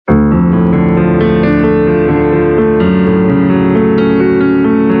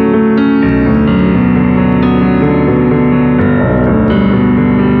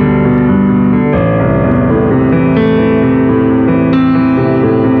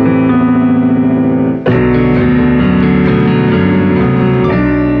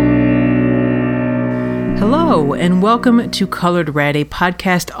and welcome to Colored Red, a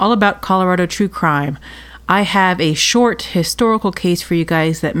podcast all about Colorado true crime. I have a short historical case for you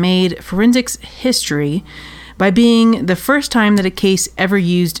guys that made forensics history by being the first time that a case ever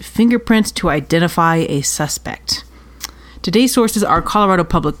used fingerprints to identify a suspect. Today's sources are Colorado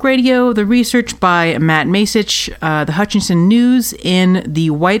Public Radio, the research by Matt Masich, the Hutchinson News, and the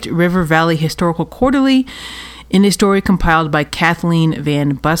White River Valley Historical Quarterly, in a story compiled by Kathleen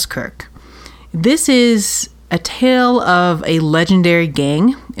Van Buskirk. This is a tale of a legendary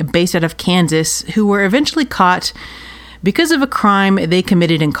gang based out of Kansas who were eventually caught because of a crime they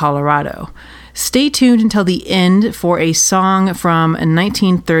committed in Colorado. Stay tuned until the end for a song from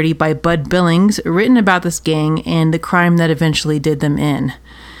 1930 by Bud Billings written about this gang and the crime that eventually did them in.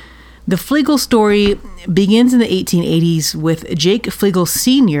 The Flegel story begins in the 1880s with Jake Flegel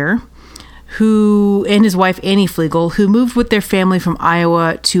Sr., who and his wife Annie Flegel, who moved with their family from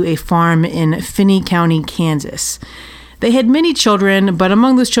Iowa to a farm in Finney County, Kansas. They had many children, but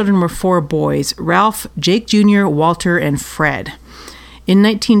among those children were 4 boys: Ralph, Jake Jr., Walter, and Fred. In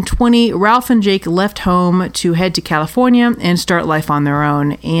 1920, Ralph and Jake left home to head to California and start life on their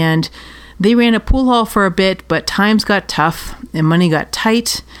own, and they ran a pool hall for a bit, but times got tough and money got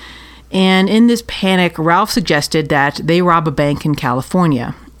tight, and in this panic, Ralph suggested that they rob a bank in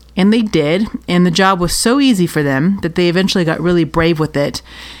California. And they did, and the job was so easy for them that they eventually got really brave with it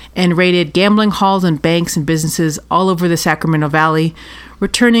and raided gambling halls and banks and businesses all over the Sacramento Valley,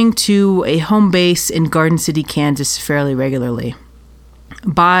 returning to a home base in Garden City, Kansas fairly regularly.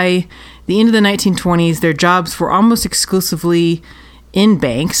 By the end of the 1920s, their jobs were almost exclusively in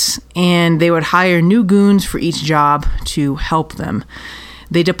banks, and they would hire new goons for each job to help them.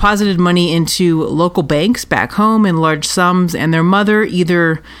 They deposited money into local banks back home in large sums, and their mother,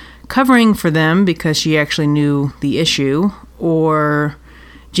 either covering for them because she actually knew the issue or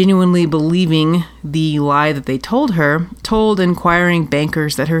genuinely believing the lie that they told her, told inquiring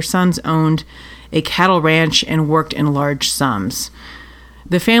bankers that her sons owned a cattle ranch and worked in large sums.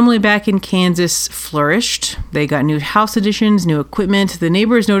 The family back in Kansas flourished. They got new house additions, new equipment. The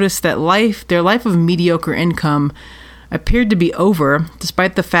neighbors noticed that their life of mediocre income appeared to be over,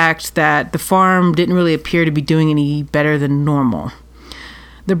 despite the fact that the farm didn't really appear to be doing any better than normal.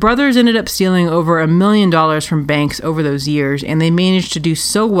 The brothers ended up stealing over $1 million from banks over those years, and they managed to do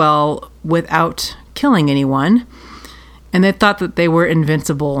so well without killing anyone, and they thought that they were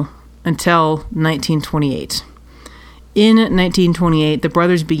invincible until 1928. In 1928, the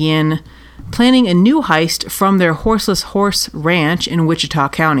brothers began planning a new heist from their Horseless Horse Ranch in Wichita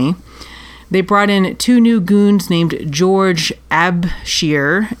County. They brought in 2 new goons named George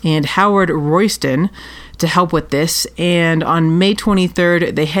Abshire and Howard Royston to help with this, and on May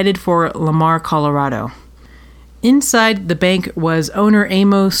 23rd, they headed for Lamar, Colorado. Inside the bank was owner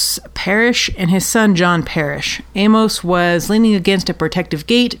Amos Parrish and his son John Parrish. Amos was leaning against a protective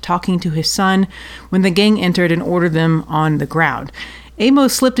gate, talking to his son, when the gang entered and ordered them on the ground.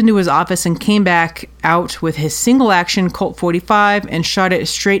 Amos slipped into his office and came back out with his single-action Colt 45 and shot it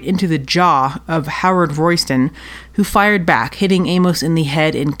straight into the jaw of Howard Royston, who fired back, hitting Amos in the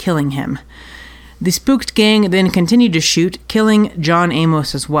head and killing him. The spooked gang then continued to shoot, killing John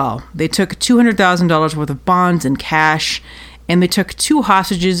Amos as well. They took $200,000 worth of bonds and cash, and they took 2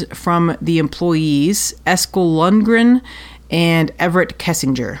 hostages from the employees, Eskil Lundgren and Everett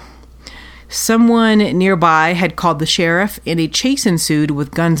Kessinger. Someone nearby had called the sheriff, and a chase ensued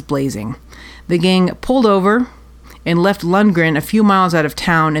with guns blazing. The gang pulled over and left Lundgren a few miles out of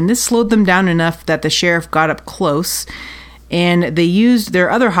town, and this slowed them down enough that the sheriff got up close, and they used their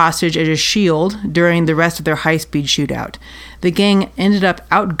other hostage as a shield during the rest of their high-speed shootout. The gang ended up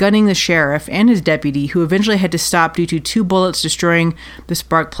outgunning the sheriff and his deputy, who eventually had to stop due to 2 bullets destroying the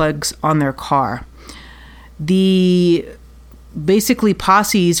spark plugs on their car. Basically,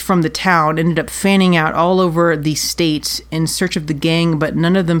 posses from the town ended up fanning out all over the state in search of the gang, but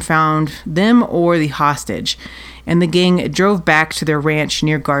none of them found them or the hostage, and the gang drove back to their ranch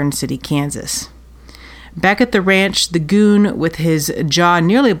near Garden City, Kansas. Back at the ranch, the goon with his jaw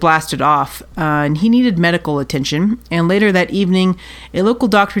nearly blasted off, and he needed medical attention, and later that evening, a local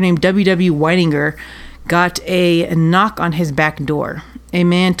doctor named W.W. Weininger got a knock on his back door. A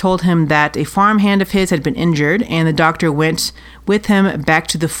man told him that a farmhand of his had been injured, and the doctor went with him back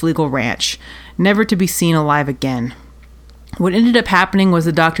to the Flegel Ranch, never to be seen alive again. What ended up happening was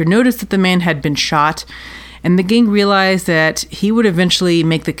the doctor noticed that the man had been shot, and the gang realized that he would eventually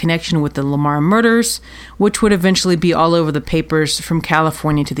make the connection with the Lamar murders, which would eventually be all over the papers from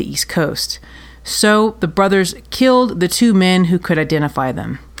California to the East Coast. So the brothers killed the 2 men who could identify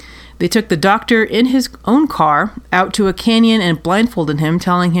them. They took the doctor in his own car out to a canyon and blindfolded him,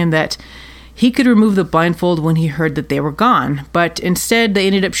 telling him that He could remove the blindfold when he heard that they were gone, but instead they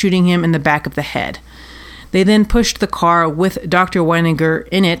ended up shooting him in the back of the head. They then pushed the car with Dr. Weininger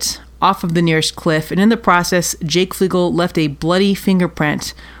in it off of the nearest cliff, and in the process, Jake Flegel left a bloody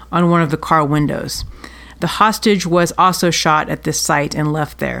fingerprint on one of the car windows. The hostage was also shot at this site and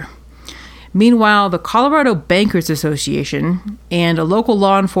left there. Meanwhile, the Colorado Bankers Association and a local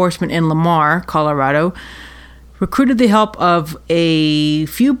law enforcement in Lamar, Colorado, recruited the help of a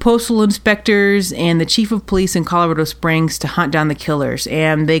few postal inspectors and the chief of police in Colorado Springs to hunt down the killers,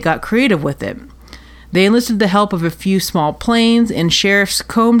 and they got creative with it. They enlisted the help of a few small planes, and sheriffs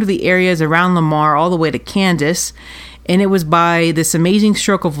combed the areas around Lamar all the way to Kansas, and it was by this amazing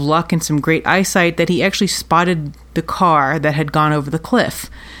stroke of luck and some great eyesight that he actually spotted the car that had gone over the cliff.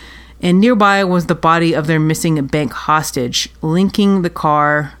 And nearby was the body of their missing bank hostage, linking the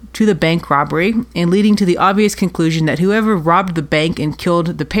car to the bank robbery and leading to the obvious conclusion that whoever robbed the bank and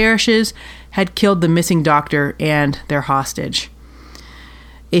killed the Parishes had killed the missing doctor and their hostage.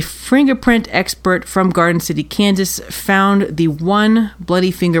 A fingerprint expert from Garden City, Kansas, found the one bloody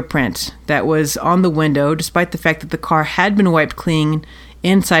fingerprint that was on the window, despite the fact that the car had been wiped clean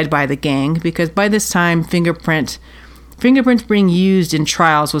inside by the gang, because by this time, fingerprints being used in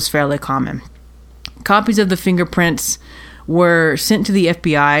trials was fairly common. Copies of the fingerprints were sent to the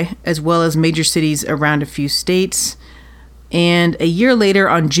FBI, as well as major cities around a few states. And a year later,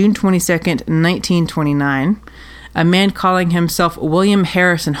 on June 22nd, 1929, a man calling himself William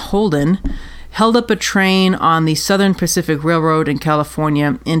Harrison Holden held up a train on the Southern Pacific Railroad in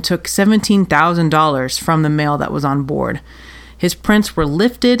California and took $17,000 from the mail that was on board. His prints were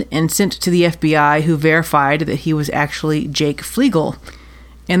lifted and sent to the FBI, who verified that he was actually Jake Flegel.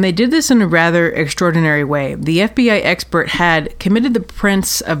 And they did this in a rather extraordinary way. The FBI expert had committed the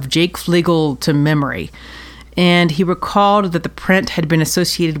prints of Jake Flegel to memory, and he recalled that the print had been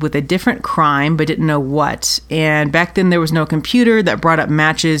associated with a different crime, but didn't know what. And back then there was no computer that brought up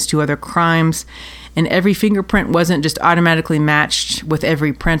matches to other crimes, and every fingerprint wasn't just automatically matched with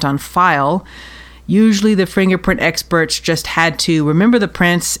every print on file. Usually the fingerprint experts just had to remember the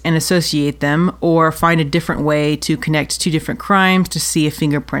prints and associate them, or find a different way to connect two different crimes to see if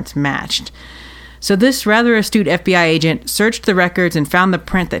fingerprints matched. So this rather astute FBI agent searched the records and found the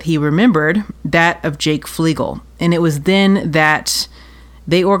print that he remembered, that of Jake Flegel. And it was then that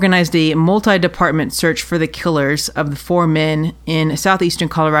they organized a multi-department search for the killers of the four men in southeastern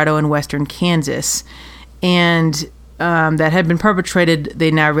Colorado and western Kansas. And that had been perpetrated, they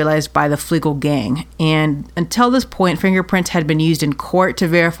now realized, by the Flegel gang. And until this point, fingerprints had been used in court to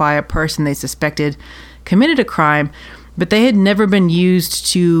verify a person they suspected committed a crime, but they had never been used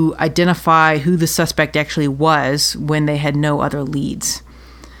to identify who the suspect actually was when they had no other leads.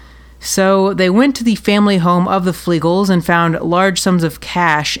 So they went to the family home of the Flegels and found large sums of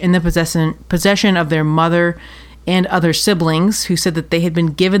cash in the possession of their mother and other siblings, who said that they had been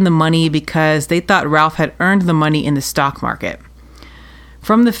given the money because they thought Ralph had earned the money in the stock market.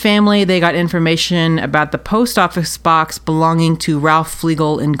 From the family, they got information about the post office box belonging to Ralph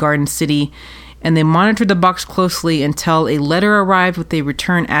Flegel in Garden City, and they monitored the box closely until a letter arrived with a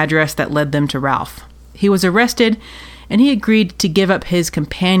return address that led them to Ralph. He was arrested, and he agreed to give up his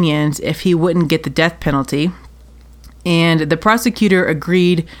companions if he wouldn't get the death penalty, and the prosecutor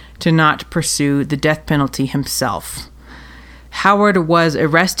agreed to not pursue the death penalty himself. Howard was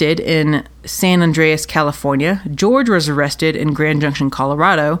arrested in San Andreas, California. George was arrested in Grand Junction,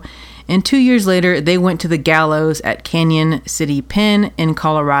 Colorado. And 2 years later, they went to the gallows at Canyon City Pen in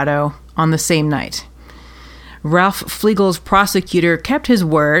Colorado on the same night. Ralph Flegel's prosecutor kept his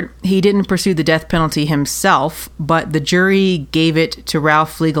word. He didn't pursue the death penalty himself, but the jury gave it to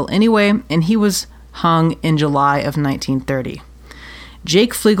Ralph Flegel anyway, and he was hung in July of 1930.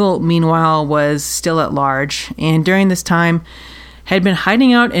 Jake Flegel, meanwhile, was still at large, and during this time had been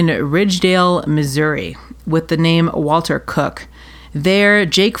hiding out in Ridgedale, Missouri, with the name Walter Cook. There,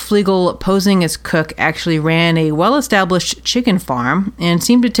 Jake Flegel, posing as Cook, actually ran a well-established chicken farm and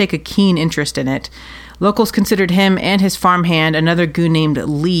seemed to take a keen interest in it. Locals considered him and his farmhand, another goon named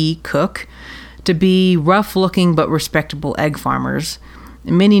Lee Cook, to be rough-looking but respectable egg farmers.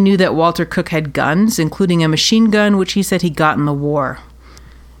 Many knew that Walter Cook had guns, including a machine gun, which he said he got in the war.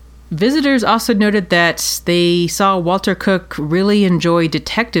 Visitors also noted that they saw Walter Cook really enjoy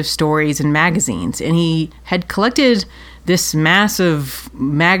detective stories and magazines, and he had collected this mass of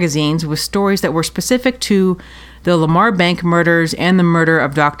magazines with stories that were specific to the Lamar Bank murders and the murder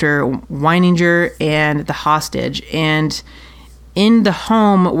of Dr. Weininger and the hostage. And in the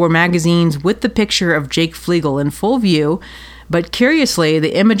home were magazines with the picture of Jake Flegel in full view, But curiously,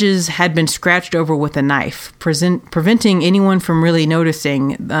 the images had been scratched over with a knife, preventing anyone from really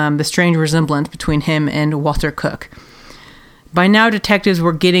noticing the strange resemblance between him and Walter Cook. By now, detectives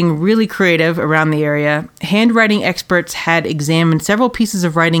were getting really creative around the area. Handwriting experts had examined several pieces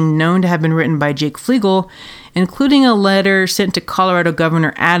of writing known to have been written by Jake Flegel, including a letter sent to Colorado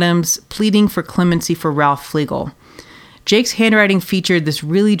Governor Adams pleading for clemency for Ralph Flegel. Jake's handwriting featured this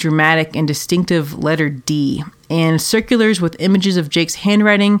really dramatic and distinctive letter D, and circulars with images of Jake's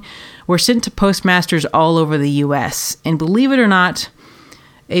handwriting were sent to postmasters all over the U.S. And believe it or not,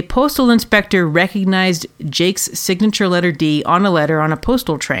 a postal inspector recognized Jake's signature letter D on a letter on a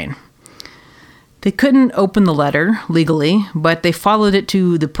postal train. They couldn't open the letter legally, but they followed it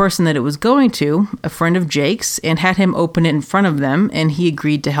to the person that it was going to, a friend of Jake's, and had him open it in front of them, and he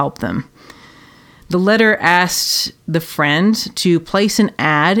agreed to help them. The letter asked the friend to place an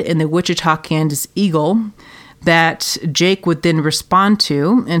ad in the Wichita, Kansas Eagle that Jake would then respond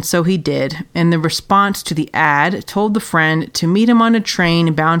to, and so he did. And the response to the ad told the friend to meet him on a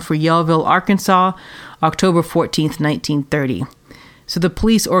train bound for Yellville, Arkansas, October 14th, 1930. So the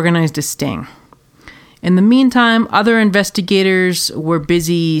police organized a sting. In the meantime, other investigators were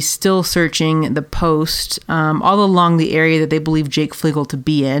busy still searching the post all along the area that they believed Jake Flegel to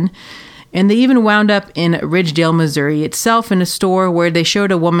be in. And they even wound up in Ridgedale, Missouri itself in a store where they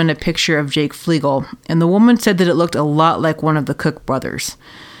showed a woman a picture of Jake Flegel. And the woman said that it looked a lot like one of the Cook brothers.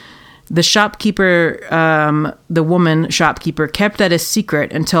 The shopkeeper, the woman shopkeeper, kept that a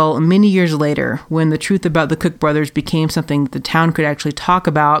secret until many years later when the truth about the Cook brothers became something the town could actually talk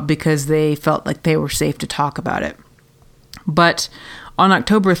about because they felt like they were safe to talk about it. But on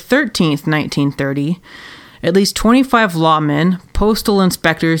October 13th, 1930, at least 25 lawmen, postal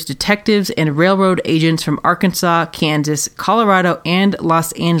inspectors, detectives, and railroad agents from Arkansas, Kansas, Colorado, and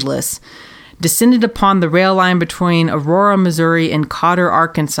Los Angeles descended upon the rail line between Aurora, Missouri, and Cotter,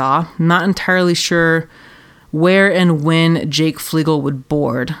 Arkansas, not entirely sure where and when Jake Flegel would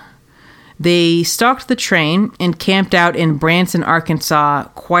board. They stalked the train and camped out in Branson, Arkansas,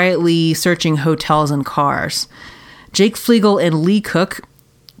 quietly searching hotels and cars. Jake Flegel and Lee Cook,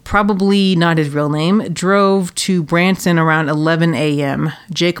 probably not his real name, drove to Branson around 11 a.m.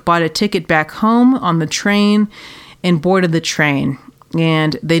 Jake bought a ticket back home on the train and boarded the train.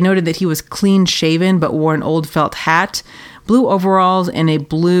 And they noted that he was clean-shaven but wore an old felt hat, blue overalls, and a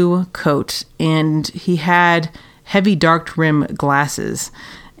blue coat. And he had heavy dark rim glasses.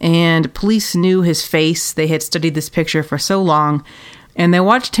 And police knew his face. They had studied this picture for so long. And they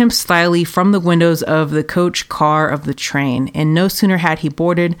watched him slyly from the windows of the coach car of the train. And no sooner had he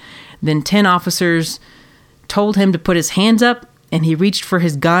boarded than 10 officers told him to put his hands up, and he reached for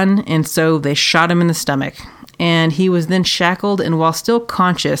his gun, and so they shot him in the stomach. And he was then shackled, and while still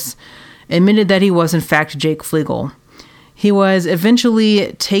conscious, admitted that he was in fact Jake Flegel. He was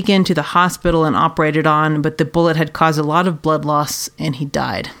eventually taken to the hospital and operated on, but the bullet had caused a lot of blood loss, and he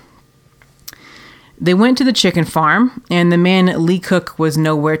died. They went to the chicken farm, and the man Lee Cook was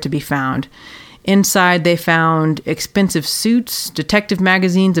nowhere to be found. Inside, they found expensive suits, detective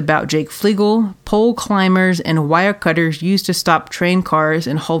magazines about Jake Flegel, pole climbers, and wire cutters used to stop train cars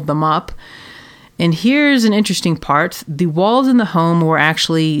and hold them up. And here's an interesting part. The walls in the home were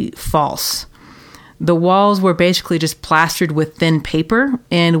actually false. The walls were basically just plastered with thin paper,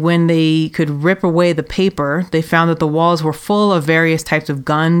 and when they could rip away the paper, they found that the walls were full of various types of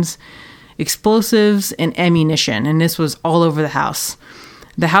guns, explosives, and ammunition, and this was all over the house.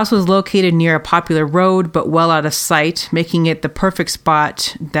 The house was located near a popular road, but well out of sight, making it the perfect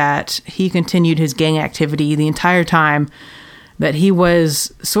spot that he continued his gang activity the entire time that he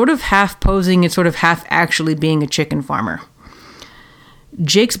was sort of half posing and sort of half actually being a chicken farmer.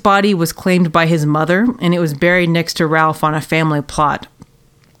 Jake's body was claimed by his mother, and it was buried next to Ralph on a family plot.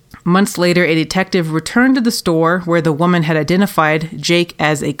 Months later, a detective returned to the store where the woman had identified Jake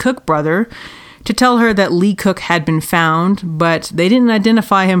as a Cook brother to tell her that Lee Cook had been found, but they didn't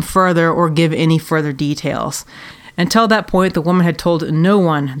identify him further or give any further details. Until that point, the woman had told no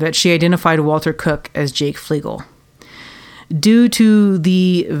one that she identified Walter Cook as Jake Flegel. Due to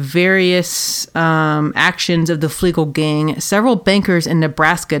the various actions of the Flegel gang, several bankers in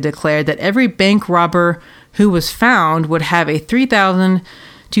Nebraska declared that every bank robber who was found would have a $3,000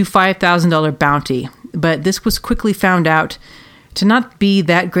 to $5,000 bounty. But this was quickly found out to not be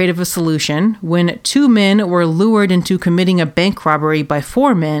that great of a solution when 2 men were lured into committing a bank robbery by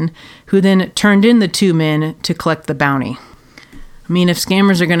 4 men, who then turned in the 2 men to collect the bounty. I mean, if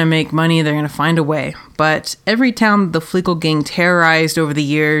scammers are going to make money, they're going to find a way. But every town the Flegel gang terrorized over the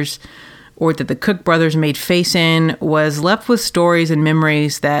years, or that the Cook brothers made face in, was left with stories and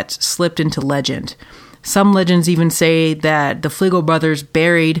memories that slipped into legend. Some legends even say that the Flegel brothers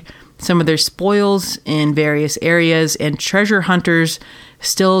buried some of their spoils in various areas, and treasure hunters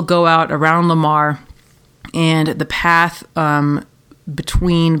still go out around Lamar and the path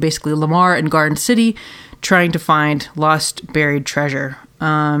between basically Lamar and Garden City, trying to find lost buried treasure.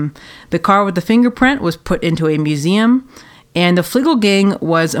 The car with the fingerprint was put into a museum, and the Flegel gang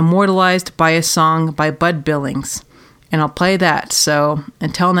was immortalized by a song by Bud Billings. And I'll play that. So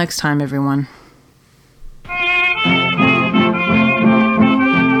until next time, everyone.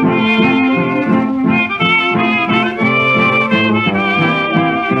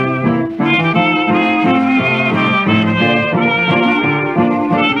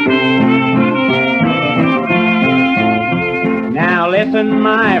 Now listen,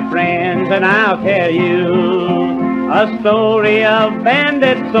 my friends, and I'll tell you a story of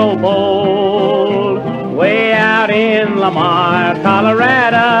bandits so bold, way out in Lamar,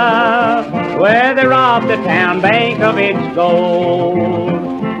 Colorado, where they robbed the town bank of its gold.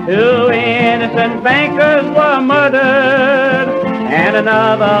 2 innocent bankers were murdered, and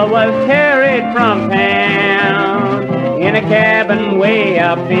another was carried from town. In a cabin way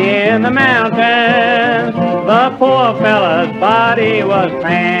up in the mountains, the poor fella's body was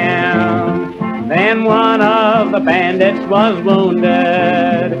found. Then one of the bandits was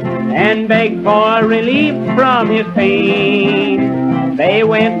wounded and begged for relief from his pain. They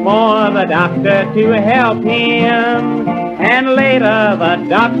went for the doctor to help him, and later the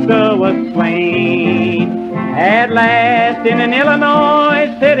doctor was slain. At last in an Illinois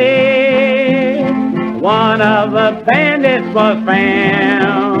city, one of the bandits was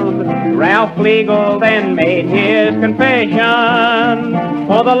found. Ralph Flegel then made his confession,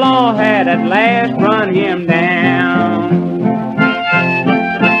 for the law had at last run him down.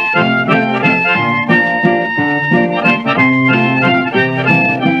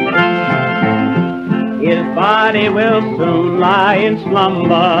 His body will soon lie in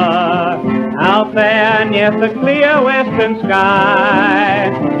slumber out there neath the clear western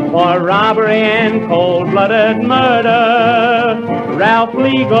sky. For robbery and cold-blooded murder, Ralph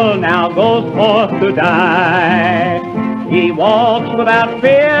Flegel now goes forth to die. He walks without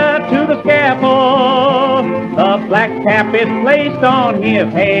fear to the scaffold. The black cap is placed on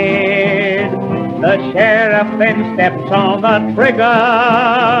his head. The sheriff then steps on the trigger.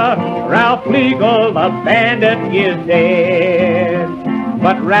 Ralph Flegel, the bandit, is dead.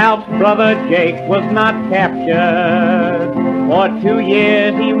 But Ralph's brother Jake was not captured. For 2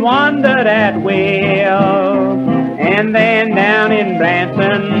 years he wandered at will. And then down in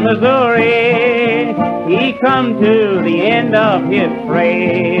Branson, Missouri, he come to the end of his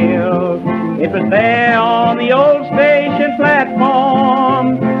trail. It was there on the old station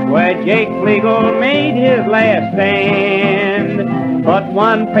platform where Jake Flegel made his last stand. But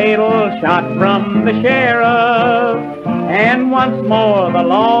one fatal shot from the sheriff, and once more the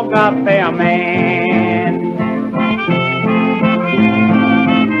law got their man.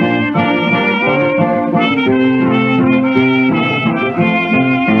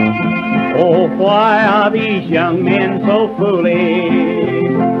 Oh, why are these young men so foolish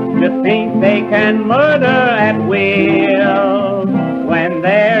to think they can murder at will, when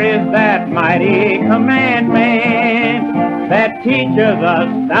there is that mighty commandment that teaches us,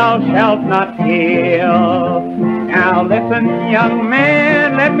 thou shalt not kill. Now listen, young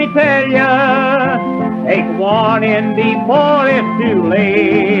man, let me tell ya, take warning before it's too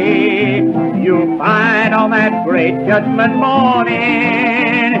late. You'll find on that great judgment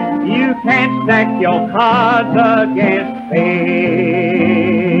morning, you can't stack your cards against fate.